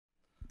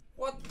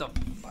What the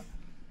fuck?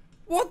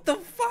 What the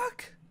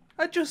fuck?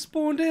 I just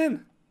spawned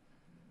in.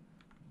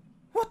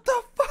 What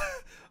the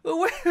fuck?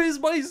 Where's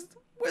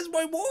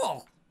my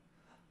wall?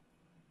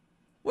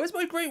 Where's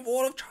my Great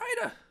Wall of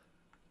China?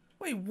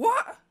 Wait,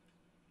 what?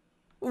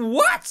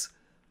 What?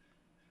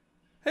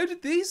 How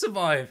did these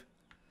survive?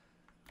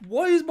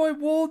 Why is my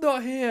wall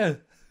not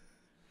here?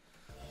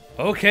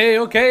 Okay.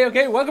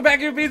 Welcome back,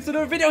 HumanBeans, to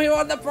another video here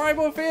on the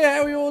Primal Fear.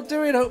 How are you all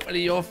doing?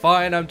 Hopefully you're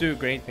fine. I'm doing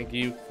great. Thank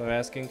you for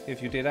asking.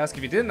 If you did ask.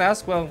 If you didn't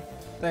ask, well,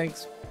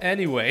 thanks.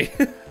 Anyway,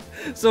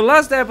 so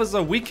last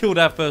episode we killed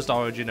our first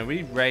origin and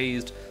we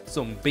raised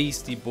some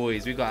beastie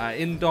boys. We got our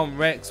Indom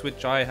Rex,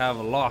 which I have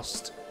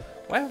lost.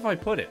 Where have I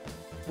put it?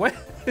 Where?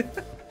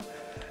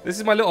 This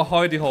is my little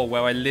hidey hole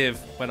where I live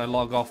when I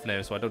log off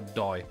now, so I don't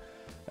die.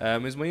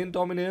 Is my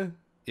Indom in here?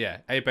 Yeah,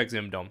 Apex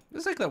Indom.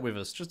 Let's take that with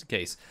us, just in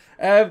case.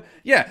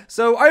 Yeah,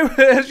 so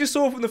as you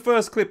saw from the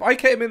first clip, I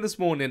came in this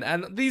morning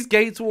and these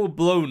gates were all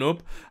blown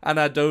up and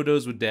our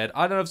dodos were dead.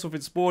 I don't know if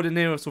something spawned in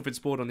here or something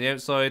spawned on the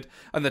outside.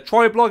 And the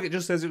try blog, it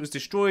just says it was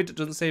destroyed. It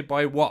doesn't say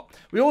by what.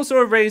 We also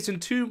are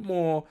raising 2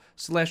 more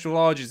celestial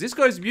arches. This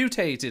guy's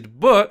mutated,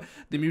 but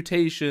the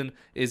mutation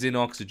is in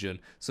oxygen,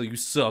 so you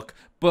suck.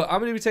 But I'm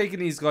going to be taking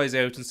these guys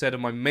out instead of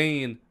my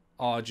main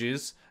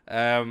arches.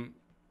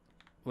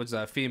 What's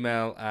that?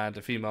 Female and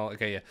a female.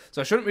 Okay, yeah.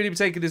 So I shouldn't really be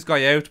taking this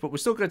guy out, but we're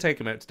still going to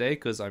take him out today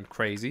because I'm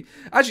crazy.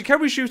 Actually,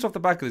 can we shoot off the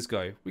back of this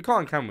guy? We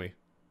can't, can we?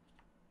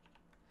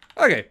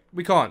 Okay,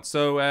 we can't.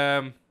 So,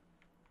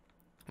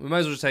 we might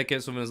as well just take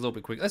out something that's a little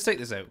bit quick. Let's take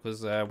this out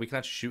because we can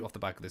actually shoot off the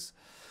back of this.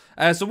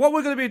 So what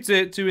we're going to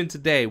be doing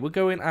today, we're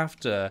going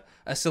after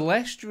a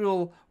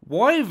celestial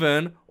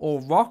wyvern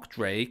or rock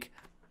drake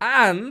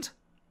and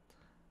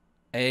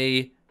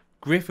a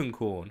griffin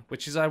corn,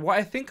 which is what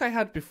I think I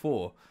had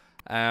before.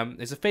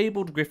 It's a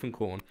fabled griffin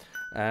corn,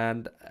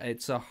 and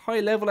it's a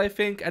high level, I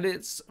think, and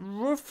it's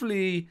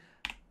roughly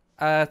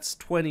at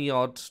 20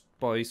 odd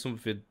by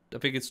something. I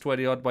think it's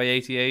 20 odd by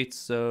 88,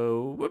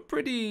 so we're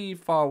pretty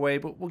far away,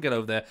 but we'll get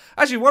over there.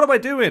 Actually, what am I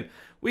doing?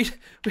 We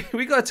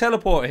got a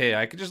teleporter here.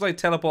 I could just like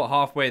teleport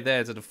halfway there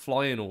instead of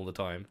flying all the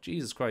time.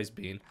 Jesus Christ,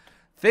 Bean.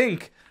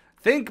 Think,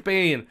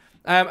 Bean.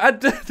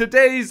 And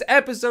today's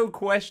episode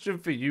question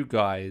for you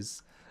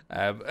guys.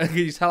 Can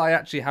you tell I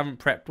actually haven't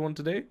prepped one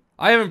today?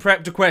 I haven't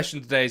prepped a question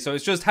today, so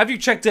it's just, have you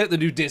checked out the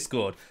new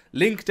Discord?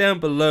 Link down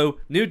below.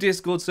 New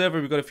Discord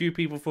server. We've got a few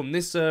people from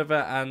this server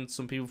and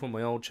some people from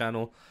my old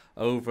channel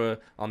over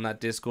on that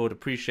Discord.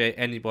 Appreciate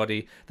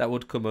anybody that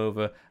would come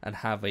over and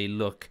have a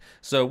look.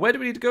 So where do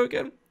we need to go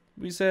again?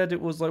 We said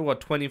it was like, what,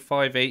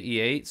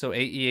 2588? So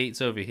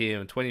 88's over here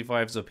and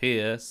 25's up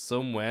here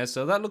somewhere.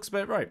 So that looks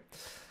about right.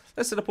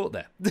 Let's teleport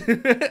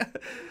there.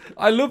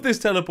 I love this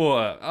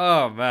teleporter.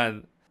 Oh,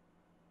 man.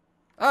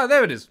 Oh,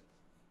 there it is.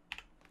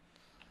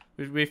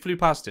 We flew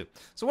past it.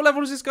 So what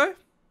level is this guy?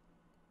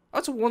 Oh,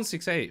 it's a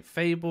 168.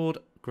 Fabled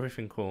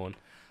Griffin Corn.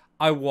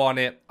 I want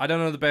it. I don't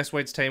know the best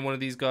way to tame one of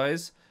these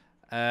guys.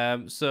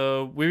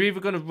 So we're either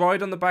going to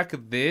ride on the back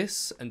of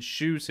this and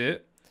shoot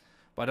it,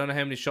 but I don't know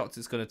how many shots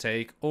it's going to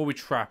take, or we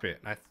trap it.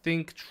 And I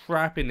think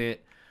trapping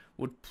it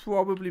would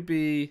probably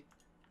be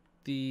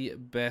the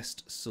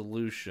best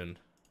solution.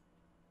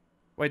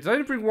 Wait, did I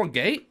only bring 1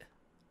 gate?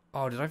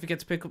 Oh, did I forget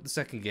to pick up the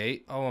 2nd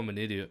gate? Oh, I'm an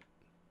idiot.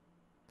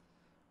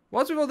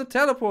 What's with all the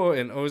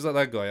teleporting? Oh, is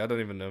that guy? I don't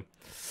even know.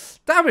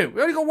 Damn it!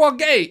 We only got 1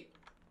 gate!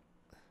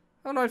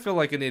 How do I feel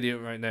like an idiot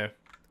right now?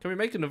 Can we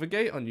make another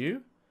gate on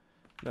you?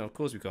 No, of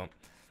course we can't.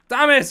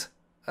 Damn it!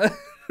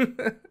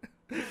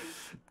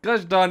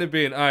 Gosh darn it,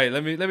 Bean. Alright,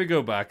 let me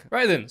go back.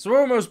 Right then, so we're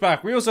almost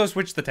back. We also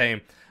switched the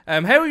tame.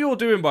 How are you all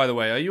doing, by the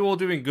way? Are you all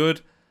doing good?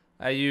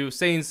 Are you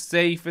staying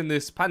safe in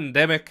this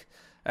pandemic?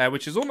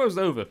 Which is almost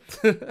over.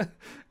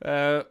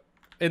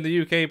 In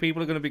the UK,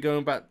 people are going to be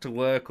going back to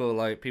work, or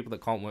like people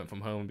that can't work from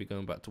home will be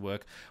going back to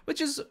work,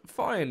 which is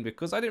fine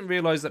because I didn't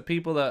realize that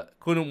people that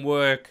couldn't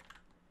work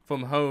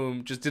from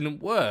home just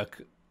didn't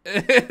work.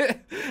 I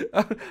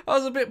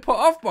was a bit put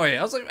off by it.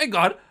 I was like, hey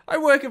God,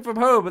 I'm working from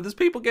home and there's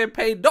people getting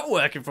paid not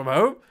working from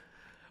home.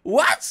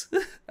 What?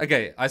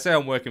 Okay, I say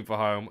I'm working from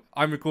home.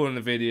 I'm recording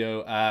the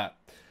video at,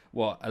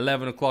 what,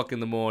 11 o'clock in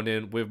the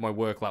morning with my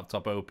work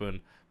laptop open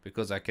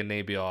because I can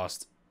be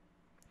arsed.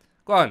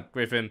 Go on,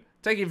 Griffin.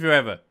 Take it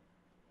forever.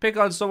 Pick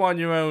on someone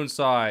your own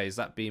size.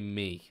 That be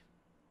me.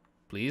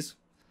 Please?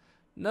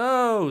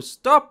 No,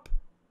 stop.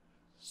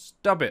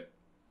 Stop it.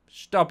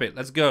 Stop it.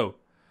 Let's go.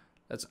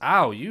 Let's...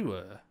 Ow,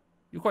 you're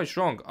quite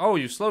strong. Oh,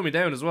 you slowed me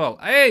down as well.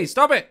 Hey,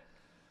 stop it.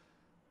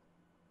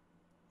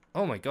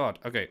 Oh my God.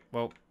 Okay,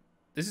 well,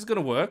 this is gonna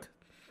work.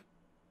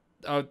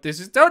 Oh, this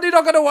is totally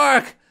not gonna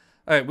work.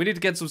 Alright, we need to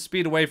get some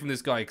speed away from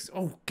this guy.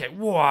 Okay,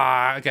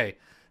 wow. Okay,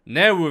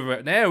 now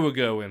we're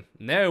going.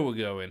 Now we're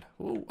going.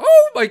 Ooh.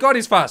 Oh my God,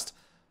 he's fast.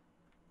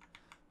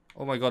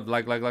 Oh my God,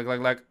 lag.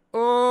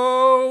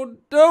 Oh,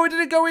 no, we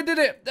didn't go, we did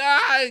it.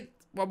 Ah,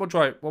 one more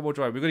try. We're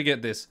going to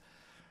get this.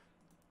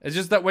 It's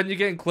just that when you're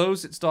getting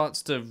close, it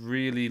starts to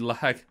really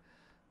lag.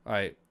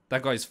 Alright,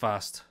 that guy's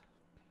fast.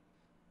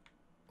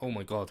 Oh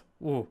my God.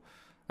 Whoa.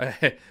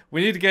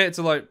 We need to get it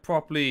to like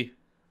properly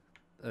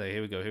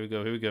Here we go, here we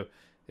go, here we go.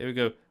 Here we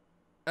go.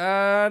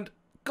 And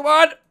come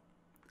on!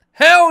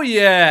 Hell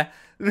yeah!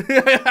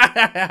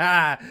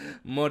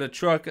 Mother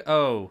truck.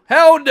 Oh,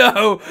 hell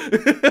no!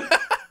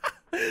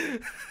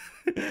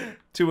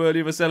 Too early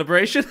of a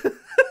celebration.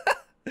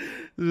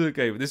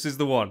 Okay, this is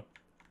the one.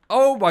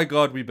 Oh my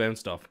god, we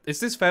bounced off. It's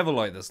this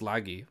featherlight that's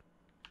laggy.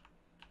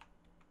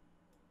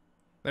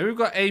 Then we've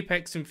got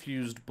Apex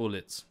infused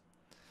bullets.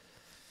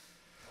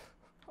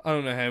 I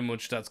don't know how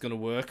much that's gonna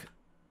work,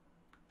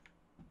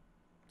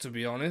 to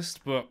be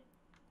honest, but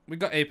we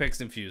got Apex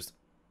infused.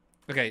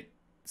 Okay,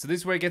 so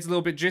this way it gets a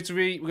little bit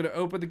jittery. We're gonna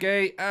open the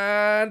gate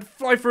and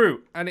fly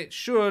through, and it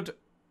should.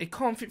 It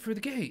can't fit through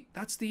the gate.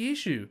 That's the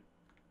issue.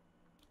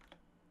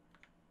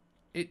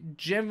 It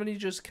generally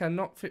just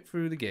cannot fit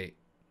through the gate.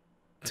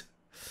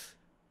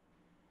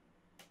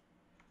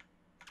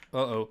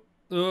 Uh-oh.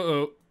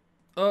 Uh-oh.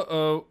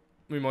 Uh-oh.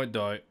 We might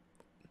die.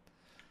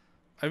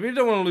 I really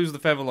don't want to lose the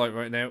featherlight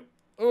right now.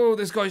 Oh,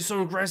 this guy's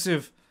so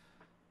aggressive.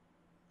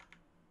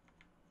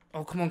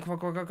 Oh, come on, come on,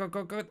 come on, come on,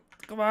 come on, come on.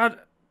 Come on.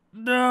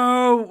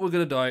 No! We're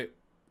gonna die.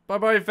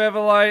 Bye-bye,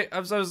 featherlight.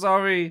 I'm so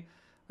sorry.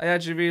 I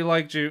actually really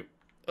liked you.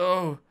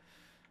 Oh.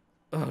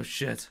 Oh,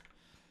 shit.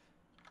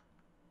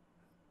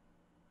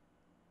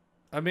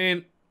 I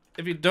mean,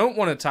 if you don't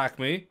want to attack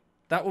me,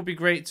 that would be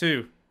great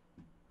too.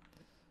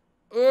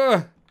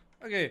 Ugh.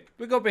 Okay,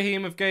 we got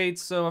behemoth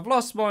gates, so I've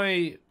lost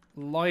my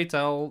light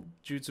owl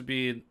due to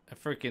being a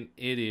freaking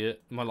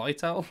idiot. My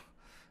light owl?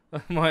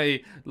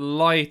 My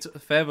light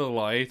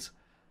featherlight,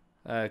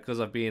 because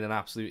I've been an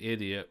absolute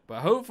idiot.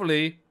 But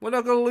hopefully, we're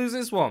not going to lose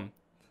this one.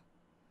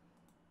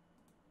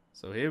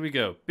 So here we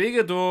go.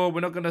 Bigger door,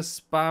 we're not going to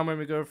spam when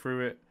we go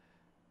through it.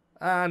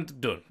 And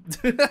done.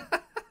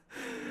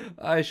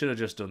 I should have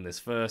just done this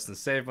first and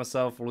saved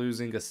myself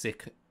losing a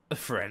sick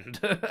friend.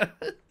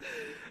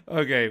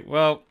 Okay,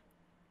 well,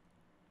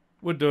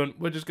 we're done.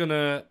 We're just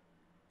gonna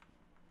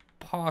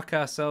park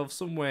ourselves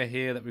somewhere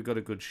here that we've got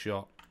a good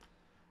shot.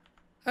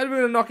 And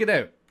we're gonna knock it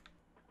out.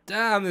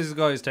 Damn, this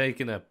guy's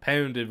taking a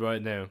pounded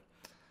right now.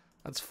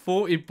 That's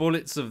 40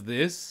 bullets of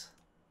this.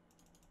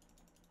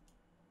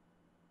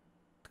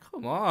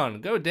 Come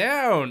on, go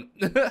down.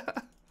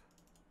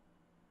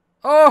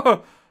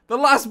 Oh, the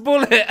last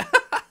bullet.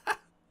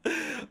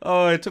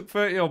 Oh, it took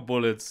 30 odd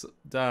bullets.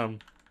 Damn.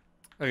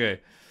 Okay.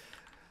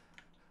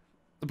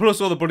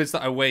 Plus all the bullets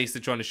that I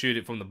wasted trying to shoot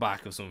it from the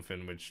back or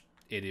something, which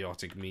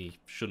idiotic me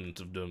shouldn't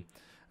have done.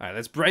 Alright,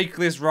 let's break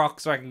this rock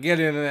so I can get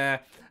in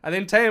there and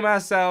then tame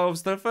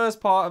ourselves the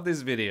first part of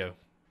this video.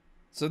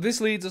 So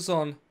this leads us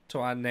on to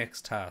our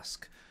next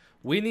task.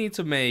 We need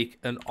to make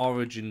an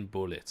origin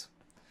bullet.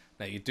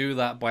 Now you do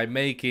that by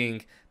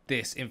making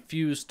this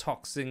infused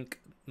toxic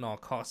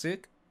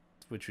narcotic,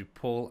 which we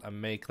pull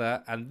and make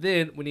that, and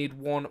then we need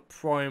one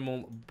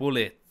primal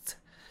bullet,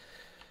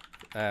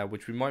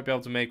 which we might be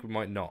able to make, we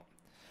might not.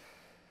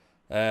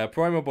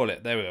 Primal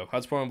bullet, there we go.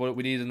 That's primal bullet.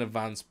 We need an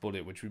advanced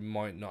bullet, which we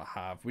might not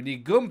have. We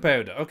need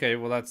gunpowder. Okay,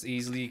 well that's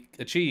easily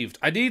achieved.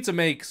 I need to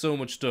make so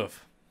much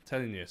stuff. I'm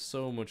telling you,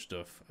 so much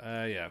stuff.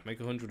 Yeah, make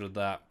 100 of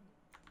that,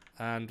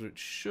 and it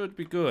should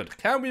be good.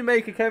 Can we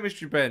make a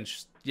chemistry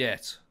bench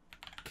yet?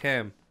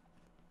 Chem.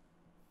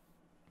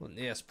 Well,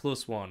 yes,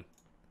 +1.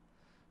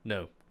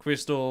 No.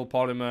 Crystal,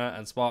 polymer,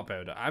 and spark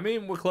powder. I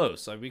mean, we're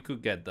close. So we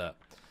could get that.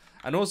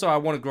 And also, I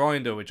want a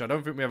grinder, which I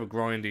don't think we have a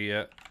grinder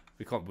yet.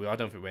 We can't. I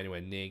don't think we're anywhere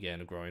near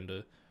getting a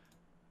grinder.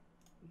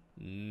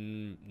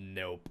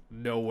 Nope,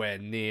 nowhere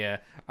near.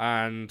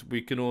 And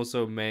we can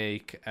also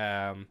make.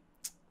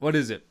 What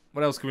is it?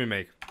 What else can we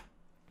make?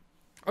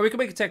 Oh, we can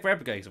make a tech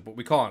replicator, but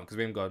we can't because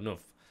we haven't got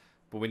enough.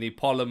 But we need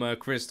polymer,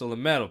 crystal,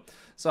 and metal.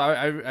 So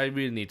I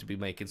really need to be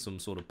making some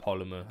sort of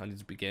polymer. I need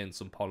to be getting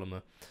some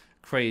polymer.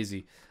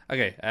 Crazy.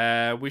 Okay,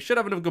 we should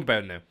have enough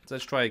gunpowder now. So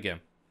let's try again.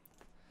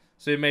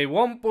 So we made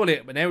one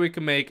bullet, but now we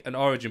can make an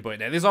origin bullet.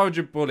 Now this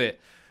origin bullet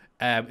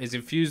is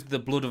infused with the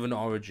blood of an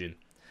origin.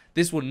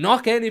 This will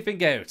knock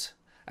anything out.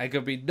 And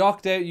can be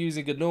knocked out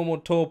using a normal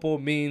torpor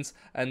means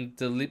and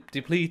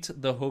deplete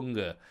the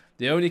hunger.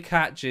 The only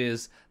catch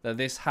is that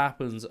this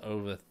happens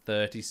over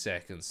 30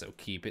 seconds, so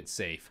keep it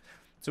safe.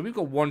 So we've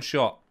got one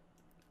shot.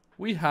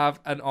 We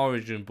have an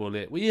origin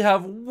bullet. We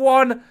have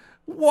one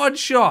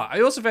shot. I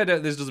also found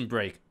out this doesn't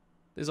break.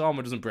 This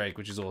armor doesn't break,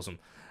 which is awesome.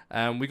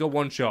 We got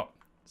one shot,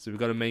 so we've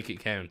got to make it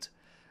count.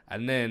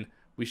 And then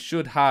we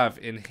should have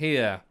in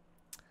here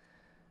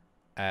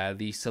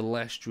the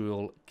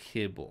celestial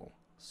kibble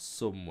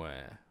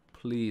somewhere.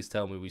 Please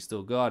tell me we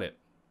still got it.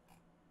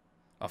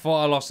 I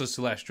thought I lost the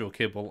celestial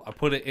kibble. I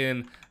put it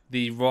in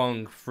the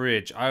wrong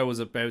fridge. I was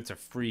about to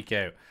freak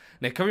out.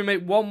 Now, can we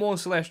make one more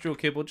celestial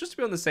kibble just to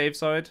be on the safe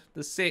side?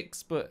 The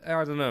 6, but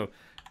I don't know.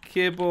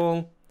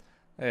 Kibble.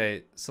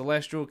 Hey,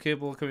 celestial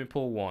kibble. Can we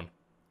pull one?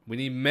 We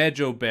need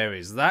meadow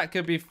berries. That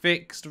could be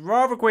fixed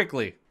rather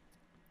quickly.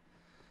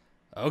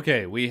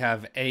 Okay, we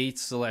have 8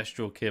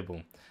 celestial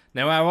kibble.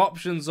 Now, our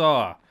options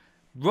are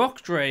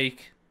rock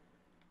drake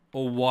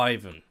or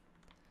wyvern.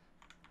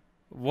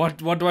 What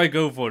do I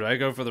go for? Do I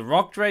go for the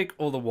rock drake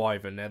or the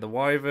wyvern? Now, the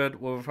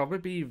wyvern will probably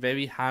be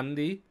very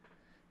handy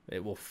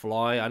it will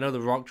fly. I know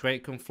the rock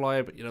drake can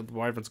fly, but you know the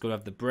wyvern's gonna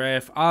have the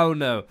breath. Oh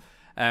no.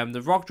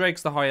 The rock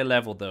drake's the higher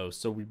level though,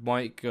 so we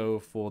might go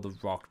for the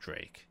rock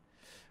drake.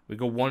 We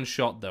go one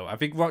shot though. I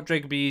think rock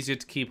drake would be easier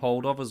to keep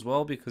hold of as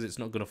well because it's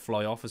not gonna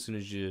fly off as soon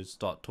as you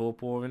start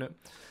torporing it.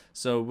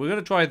 So we're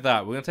gonna try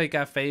that. We're gonna take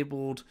our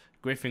fabled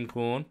griffin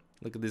corn.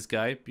 Look at this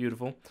guy,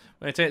 beautiful.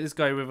 We're gonna take this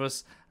guy with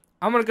us.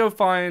 I'm gonna go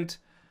find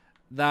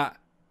that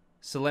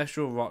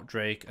celestial rock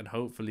drake and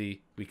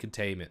hopefully we can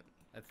tame it.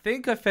 I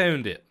think I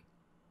found it.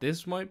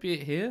 This might be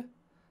it here.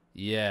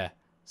 Yeah,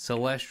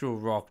 celestial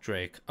rock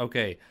drake.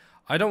 Okay,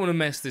 I don't want to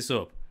mess this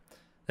up.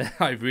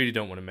 I really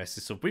don't want to mess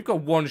this up. We've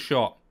got one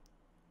shot.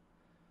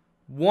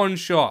 One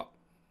shot.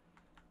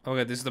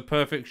 Okay, this is the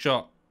perfect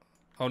shot.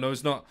 Oh no,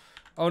 it's not.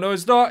 Oh no,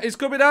 it's not. It's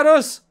coming at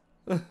us.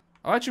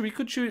 Actually, we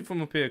could shoot it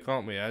from up here,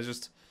 can't we? I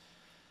just...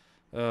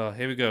 Oh,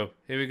 here we go.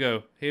 Here we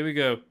go. Here we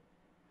go.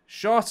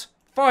 Shot.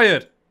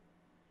 Fired.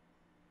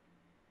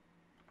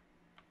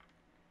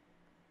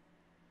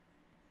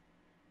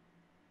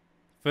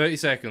 "30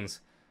 seconds.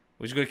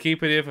 We're just going to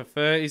keep it here for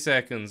 30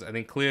 seconds and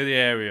then clear the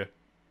area.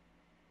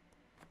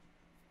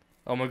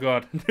 Oh my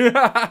god.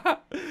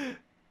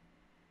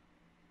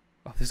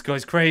 Oh, this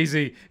guy's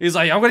crazy. He's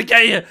like, I'm going to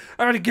get you.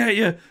 I'm going to get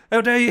you.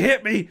 How dare you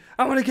hit me.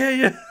 I'm going to get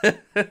you.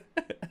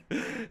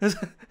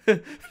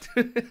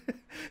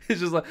 He's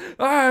just like,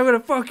 oh, I'm going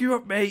to fuck you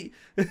up, mate.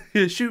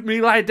 You shoot me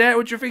like that.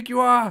 What do you think you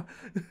are?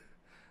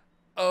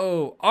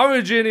 Oh,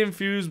 origin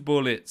infused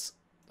bullets.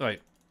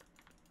 Right.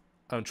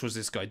 I don't trust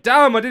this guy.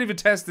 Damn, I didn't even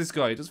test this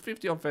guy. He does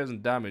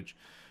 50,000 damage.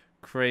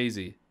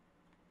 Crazy.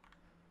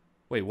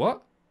 Wait,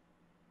 what?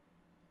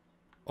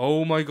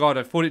 Oh my god,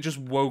 I thought it just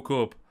woke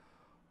up.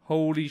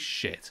 Holy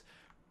shit.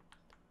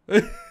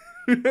 I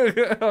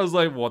was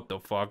like, what the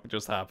fuck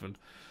just happened?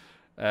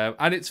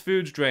 And it's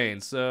food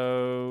drained,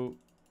 so...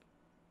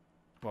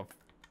 What?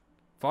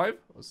 5?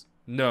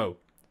 No.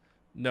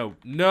 No.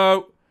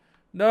 No.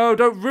 No,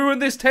 don't ruin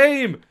this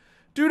tame!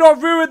 Do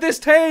not ruin this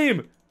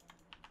tame!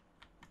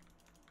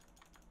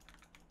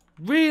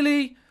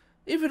 Really?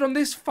 Even on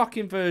this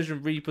fucking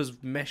version, Reapers,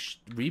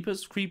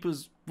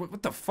 Creepers,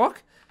 what the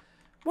fuck?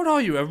 What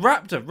are you, a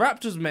raptor?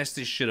 Raptors messed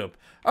this shit up.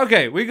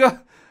 Okay, we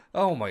got,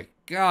 oh my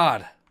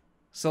god.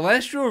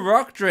 Celestial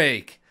Rock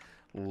Drake.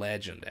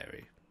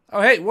 Legendary.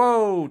 Oh hey,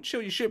 whoa,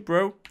 chill your shit,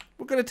 bro.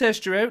 We're gonna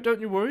test you out,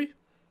 don't you worry.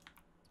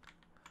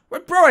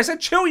 Wait, bro, I said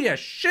chill your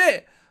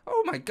shit.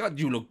 Oh my god,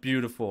 you look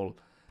beautiful.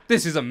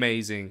 This is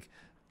amazing.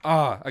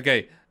 Ah,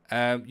 okay.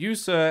 You,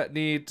 sir,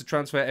 need to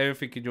transfer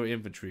everything in your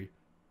inventory.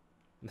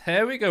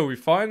 There we go. We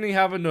finally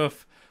have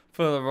enough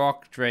for the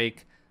Rock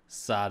Drake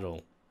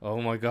saddle.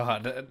 Oh my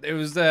god. It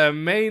was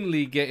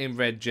mainly getting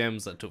red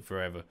gems that took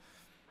forever.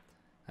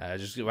 We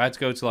had to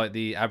go to like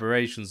the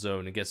aberration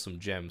zone and get some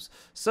gems.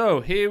 So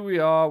here we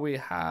are. We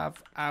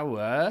have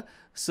our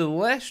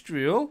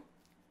celestial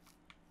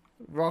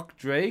Rock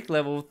Drake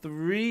level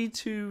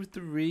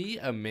 323.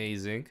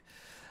 Amazing.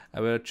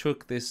 I'm gonna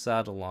chuck this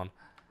saddle on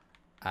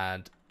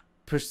and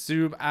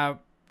presume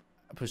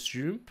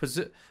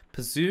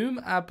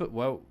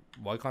well,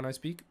 why can't I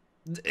speak?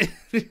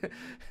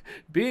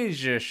 Being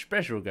your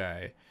special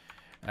guy.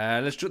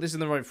 Let's chuck this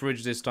in the right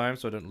fridge this time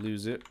so I don't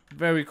lose it.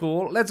 Very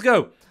cool. Let's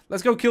go.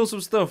 Let's go kill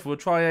some stuff. We'll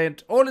try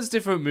out all its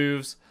different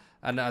moves.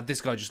 And this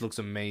guy just looks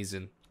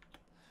amazing.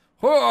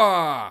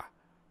 Hurrah!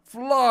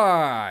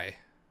 Fly!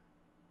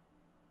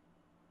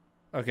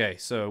 Okay,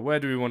 so where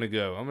do we want to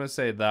go? I'm going to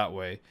say it that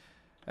way.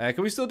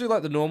 Can we still do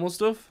like the normal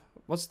stuff?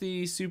 What's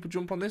the super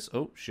jump on this?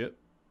 Oh, shit.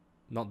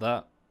 Not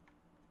that.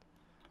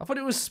 I thought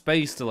it was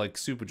space to like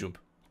super jump.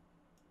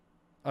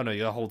 Oh no, you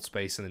gotta hold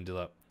space and then do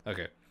that.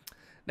 Okay.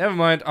 Never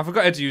mind. I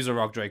forgot how to use a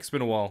rock drake. It's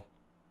been a while.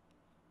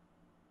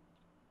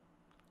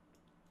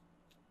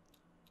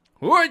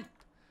 What?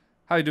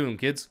 How you doing,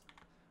 kids?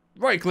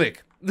 Right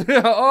click.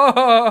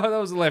 Oh, that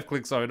was a left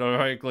click. Sorry, no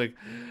right click.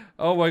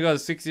 Oh my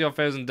god,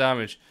 60,000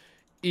 damage.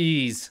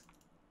 Ease.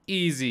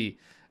 Easy.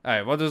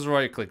 Alright, what does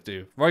right click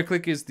do? Right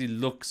click is the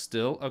look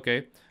still.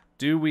 Okay.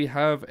 Do we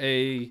have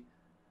a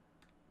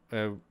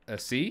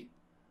C?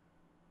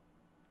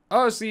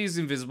 Oh, C is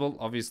invisible,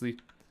 obviously.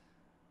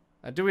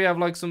 Do we have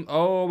like some...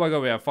 Oh my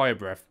god, we have fire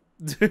breath.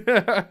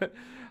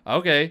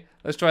 Okay,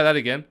 let's try that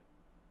again.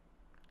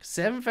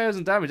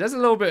 7,000 damage. That's a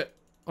little bit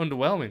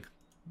underwhelming.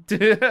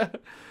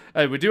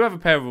 Hey, we do have a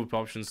parable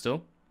option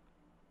still.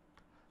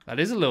 That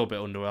is a little bit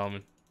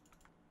underwhelming.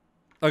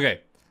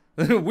 Okay.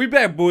 We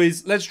back,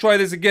 boys. Let's try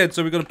this again.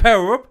 So we're going to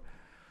power up.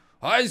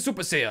 Hi,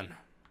 Super Saiyan.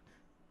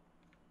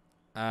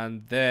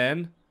 And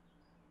then...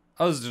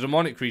 Oh, there's a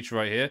demonic creature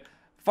right here.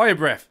 Fire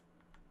breath.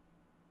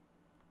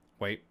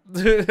 Wait.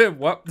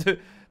 What?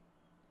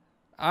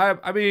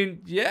 I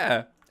mean,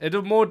 yeah. It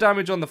did more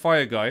damage on the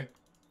fire guy.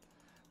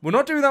 We're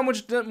not doing that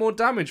much more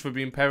damage for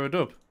being powered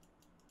up.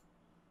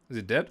 Is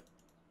it dead?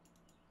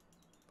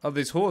 Oh,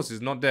 this horse is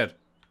not dead.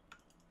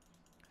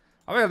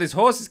 Oh my god, this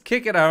horse is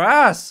kicking our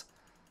ass.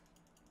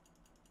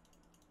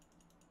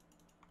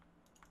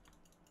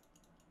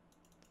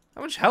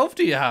 How much health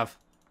do you have?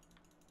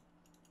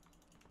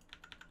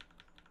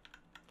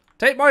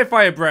 Take my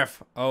fire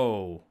breath.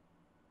 Oh.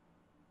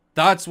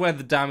 That's where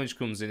the damage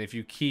comes in, if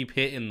you keep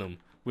hitting them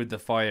with the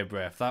fire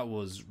breath. That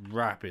was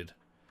rapid.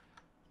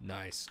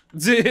 Nice.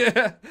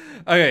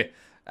 Okay.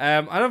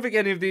 I don't think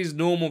any of these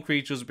normal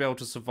creatures will be able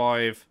to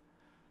survive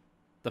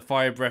the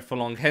fire breath for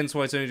long. Hence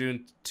why it's only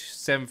doing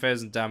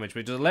 7,000 damage. But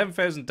it does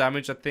 11,000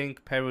 damage, I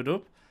think, powered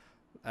up.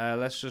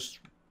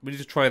 We need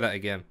to try that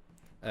again.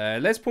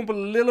 Let's pump a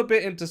little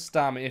bit into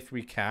stamina if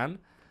we can.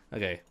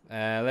 Okay.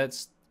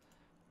 Let's...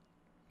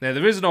 Now,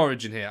 there is an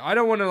origin here. I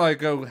don't want to, like,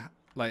 go,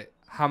 like,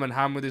 ham and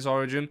ham with this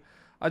origin.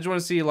 I just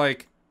want to see,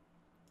 like,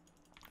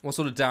 what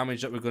sort of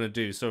damage that we're going to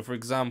do. So, for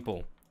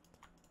example,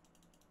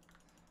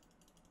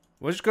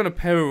 we're just going to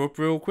power up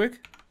real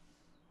quick.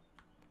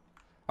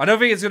 I don't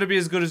think it's going to be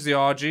as good as the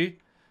RG,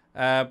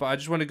 but I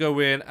just want to go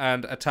in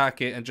and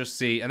attack it and just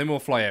see, and then we'll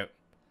fly out.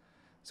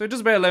 So it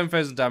does about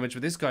 11,000 damage,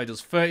 but this guy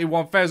does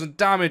 31,000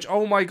 damage.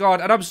 Oh my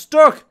god, and I'm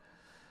stuck!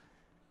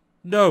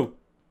 No.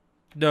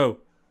 No.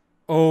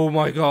 Oh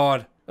my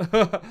god.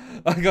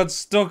 I got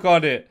stuck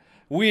on it.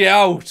 We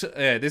out.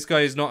 Yeah, this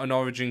guy is not an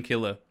origin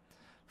killer.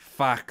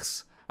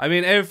 Facts. I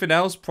mean, everything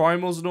else,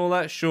 primals and all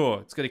that,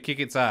 sure, it's going to kick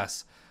its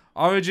ass.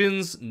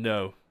 Origins,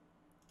 no.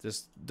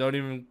 Just don't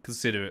even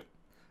consider it.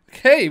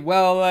 Okay,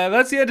 well,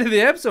 that's the end of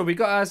the episode. We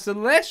got our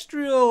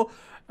celestial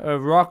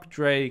rock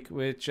drake,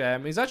 which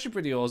is actually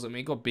pretty awesome.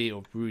 He got beat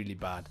up really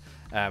bad.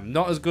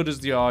 Not as good as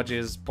the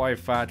Arges by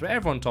far, but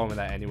everyone told me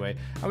that anyway.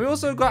 And we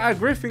also got our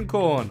griffin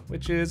corn,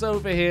 which is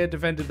over here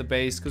defending the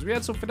base, because we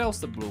had something else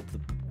that blew up.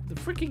 The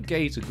freaking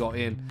gator got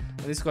in,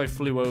 and this guy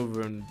flew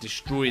over and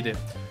destroyed it.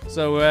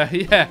 So,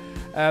 yeah,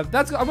 I'm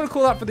going to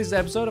call that for this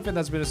episode. I think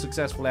that's been a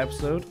successful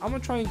episode. I'm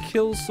going to try and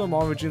kill some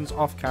origins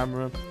off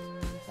camera.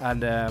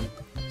 And,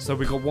 so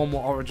we got one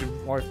more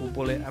origin rifle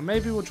bullet, and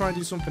maybe we'll try and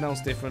do something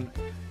else different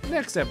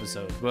next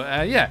episode.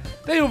 But, yeah,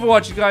 thank you for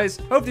watching, guys.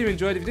 Hope you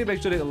enjoyed. If you did,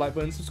 make sure to hit the like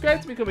button,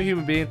 subscribe to become a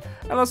human being,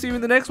 and I'll see you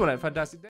in the next one. Have a fantastic day.